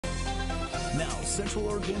Now, Central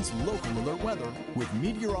Oregon's local alert weather with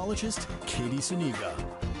meteorologist Katie Suniga.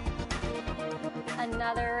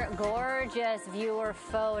 Another gorgeous viewer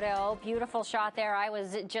photo. Beautiful shot there. I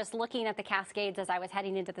was just looking at the Cascades as I was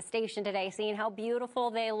heading into the station today, seeing how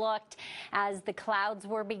beautiful they looked as the clouds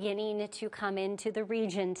were beginning to come into the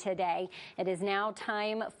region today. It is now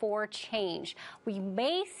time for change. We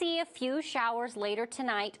may see a few showers later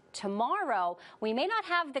tonight. Tomorrow, we may not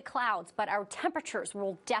have the clouds, but our temperatures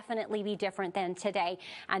will definitely be different than today.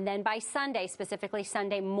 And then by Sunday, specifically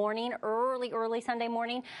Sunday morning, early Sunday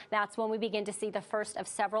morning, that's when we begin to see the first of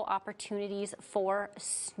several opportunities for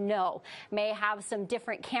snow. May have some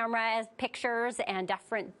different camera pictures and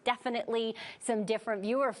definitely some different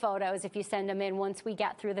viewer photos if you send them in once we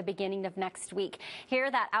get through the beginning of next week.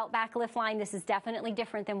 Here, that outback lift line, this is definitely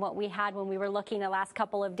different than what we had when we were looking the last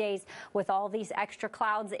couple of days with all these extra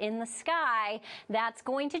clouds in the sky. That's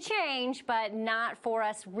going to change, but not for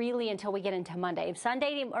us really until we get into Monday.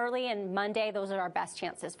 Sunday early and Monday, those are our best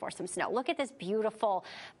chances for some snow. Look at this beautiful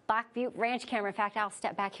Black Butte Ranch camera. In fact, I'll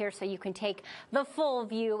step back here so you can take the full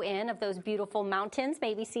view in of those beautiful mountains,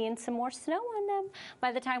 maybe seeing some more snow on them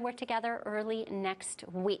by the time we're together early next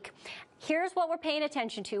week. Here's what we're paying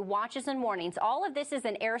attention to, watches and warnings. All of this is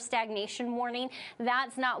an air stagnation warning.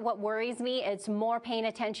 That's not what worries me. It's more paying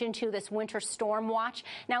attention to this winter storm watch.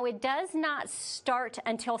 Now, it does not start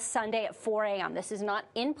until Sunday at 4 a.m. This is not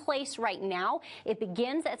in place right now. It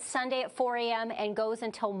begins at Sunday at 4 a.m. and goes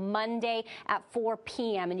until Monday at 4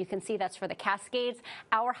 p.m. And you can see that's for the Cascades,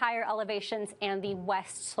 our higher elevations, and the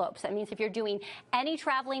west slopes. That means if you're doing any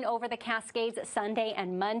traveling over the Cascades Sunday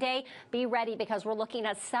and Monday, be ready because we're looking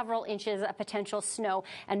at several inches of potential snow,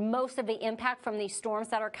 and most of the impact from these storms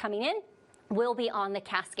that are coming in will be on the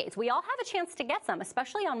Cascades. We all have a chance to get some,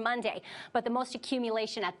 especially on Monday, but the most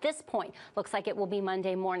accumulation at this point looks like it will be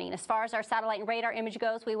Monday morning. As far as our satellite and radar image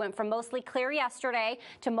goes, we went from mostly clear yesterday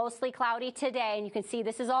to mostly cloudy today, and you can see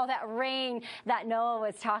this is all that rain that Noah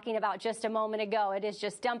was talking about just a moment ago. It is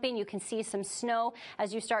just dumping. You can see some snow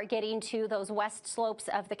as you start getting to those west slopes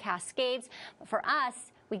of the Cascades. For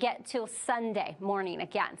us, we get till Sunday morning,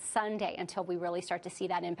 again, Sunday, until we really start to see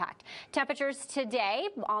that impact. Temperatures today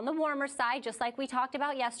on the warmer side, just like we talked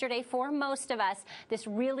about yesterday for most of us, this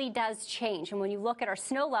really does change. And when you look at our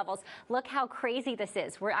snow levels, look how crazy this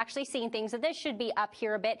is. We're actually seeing things that this should be up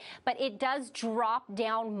here a bit, but it does drop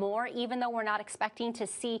down more, even though we're not expecting to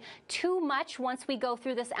see too much once we go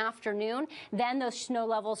through this afternoon. Then those snow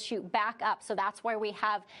levels shoot back up. So that's why we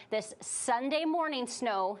have this Sunday morning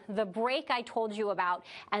snow, the break I told you about,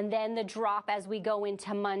 and then the drop as we go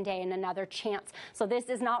into Monday and another chance. So this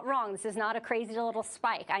is not wrong. This is not a crazy little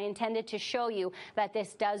spike. I intended to show you that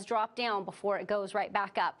this does drop down before it goes right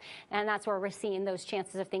back up. And that's where we're seeing those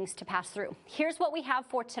chances of things to pass through. Here's what we have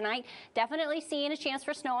for tonight. Definitely seeing a chance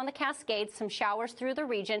for snow on the Cascades, some showers through the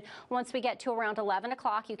region. Once we get to around 11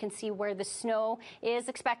 o'clock, you can see where the snow is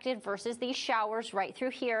expected versus these showers right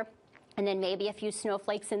through here. And then maybe a few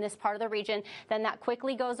snowflakes in this part of the region. Then that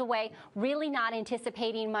quickly goes away. Really not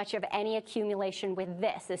anticipating much of any accumulation with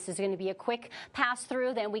this. This is going to be a quick pass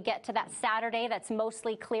through. Then we get to that Saturday that's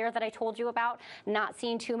mostly clear that I told you about. Not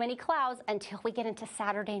seeing too many clouds until we get into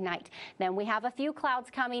Saturday night. Then we have a few clouds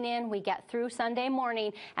coming in. We get through Sunday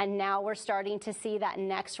morning, and now we're starting to see that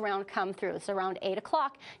next round come through. So around 8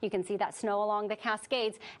 o'clock, you can see that snow along the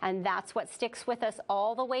Cascades, and that's what sticks with us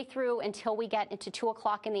all the way through until we get into 2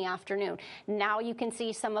 o'clock in the afternoon. Now you can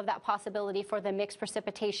see some of that possibility for the mixed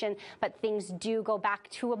precipitation, but things do go back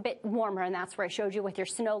to a bit warmer, and that's where I showed you with your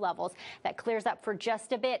snow levels. That clears up for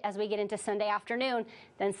just a bit as we get into Sunday afternoon.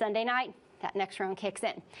 Then Sunday night, that next round kicks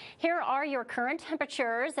in. Here are your current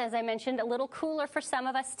temperatures. As I mentioned, a little cooler for some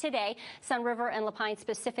of us today. Sunriver and La Pine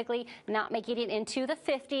specifically not making it into the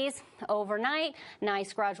 50s overnight.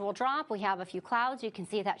 Nice gradual drop. We have a few clouds. You can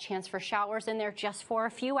see that chance for showers in there just for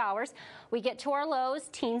a few hours. We get to our lows,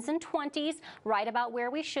 teens and 20s, right about where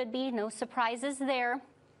we should be. No surprises there.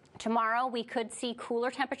 Tomorrow, we could see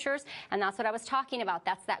cooler temperatures, and that's what I was talking about.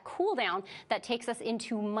 That's that cool down that takes us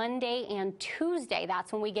into Monday and Tuesday.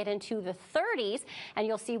 That's when we get into the 30s, and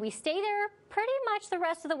you'll see we stay there pretty much the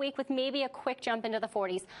rest of the week with maybe a quick jump into the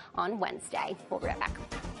 40s on Wednesday. We'll be right back.